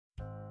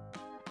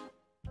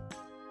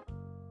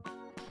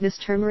This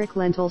turmeric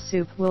lentil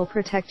soup will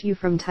protect you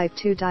from type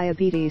 2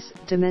 diabetes,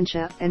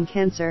 dementia, and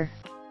cancer.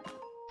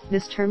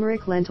 This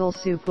turmeric lentil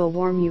soup will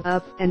warm you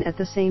up and at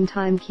the same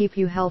time keep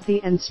you healthy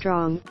and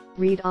strong.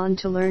 Read on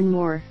to learn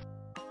more.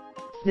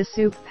 This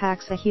soup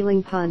packs a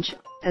healing punch,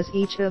 as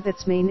each of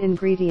its main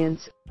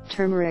ingredients,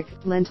 turmeric,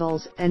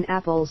 lentils, and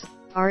apples,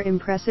 are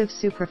impressive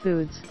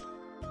superfoods.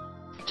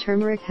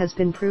 Turmeric has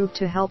been proved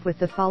to help with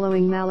the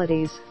following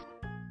maladies: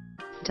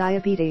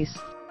 diabetes,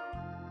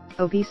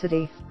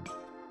 obesity,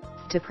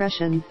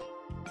 depression,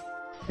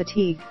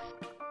 fatigue,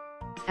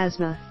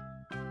 asthma,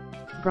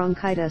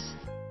 bronchitis,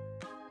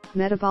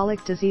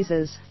 metabolic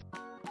diseases,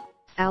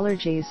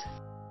 allergies,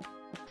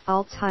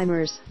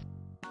 Alzheimer's,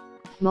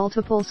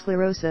 multiple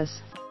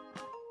sclerosis,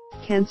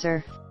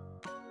 cancer,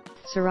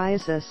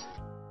 psoriasis,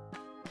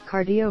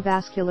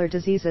 cardiovascular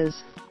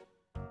diseases.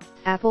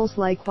 Apples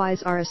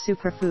likewise are a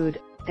superfood,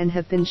 and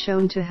have been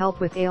shown to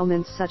help with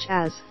ailments such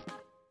as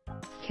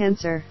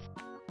cancer,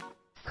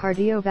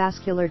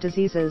 cardiovascular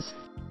diseases,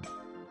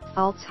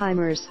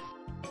 Alzheimer's,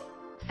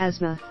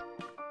 asthma,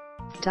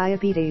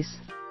 diabetes,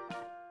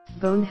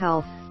 bone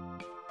health,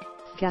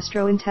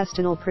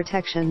 gastrointestinal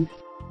protection,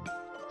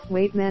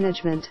 weight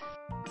management.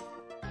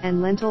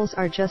 And lentils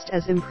are just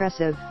as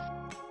impressive: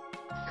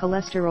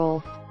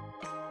 cholesterol,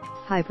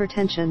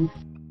 hypertension,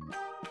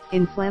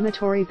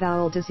 inflammatory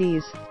bowel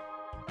disease,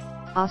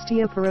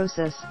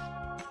 osteoporosis,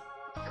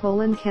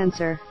 colon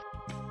cancer.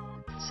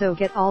 So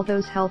get all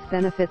those health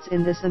benefits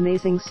in this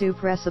amazing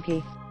soup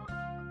recipe.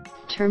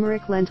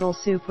 Turmeric lentil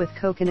soup with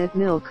coconut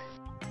milk.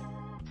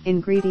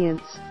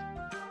 Ingredients: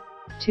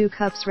 2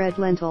 cups red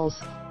lentils,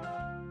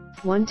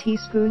 1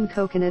 teaspoon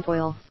coconut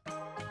oil,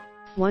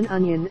 1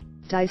 onion,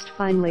 diced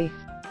finely,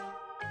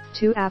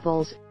 2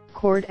 apples,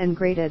 cored and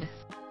grated,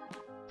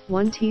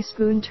 1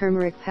 teaspoon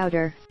turmeric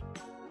powder,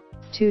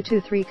 2 to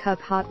 3 cup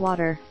hot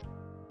water,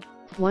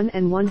 1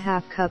 and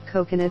 1/2 cup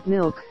coconut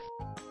milk,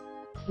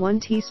 1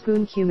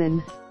 teaspoon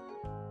cumin,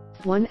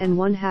 1 and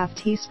 1/2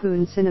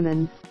 teaspoon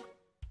cinnamon,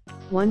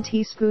 1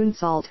 teaspoon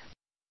salt.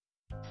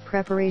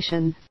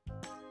 Preparation: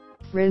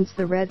 rinse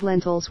the red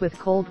lentils with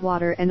cold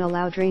water and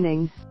allow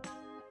draining.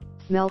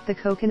 Melt the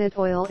coconut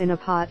oil in a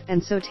pot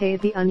and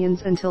sauté the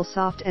onions until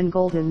soft and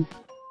golden.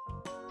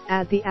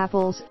 Add the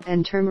apples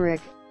and turmeric,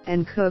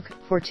 and cook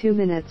for 2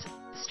 minutes,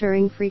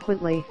 stirring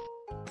frequently.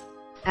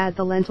 Add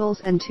the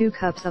lentils and 2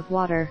 cups of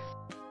water.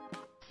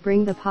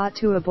 Bring the pot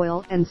to a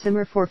boil and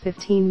simmer for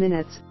 15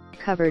 minutes,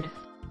 covered.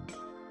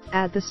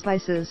 Add the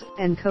spices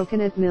and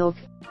coconut milk,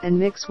 and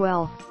mix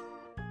well.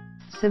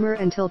 Simmer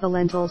until the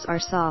lentils are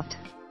soft.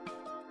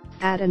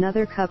 Add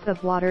another cup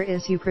of water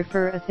as you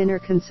prefer a thinner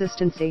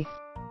consistency.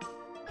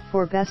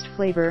 For best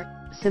flavor,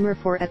 simmer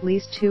for at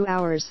least 2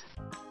 hours.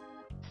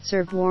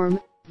 Serve warm,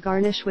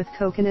 garnish with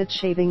coconut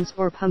shavings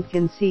or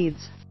pumpkin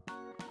seeds.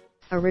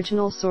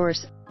 Original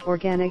source,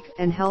 organic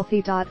and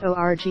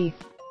healthy.org.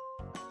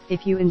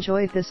 If you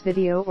enjoyed this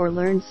video or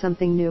learned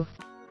something new,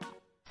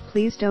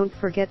 please don't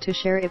forget to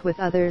share it with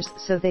others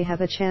so they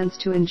have a chance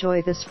to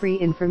enjoy this free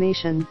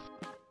information.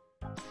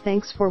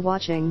 Thanks for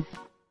watching.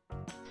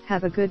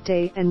 Have a good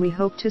day and we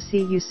hope to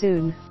see you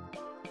soon.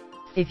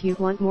 If you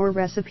want more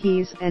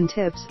recipes and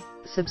tips,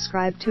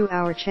 subscribe to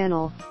our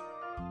channel.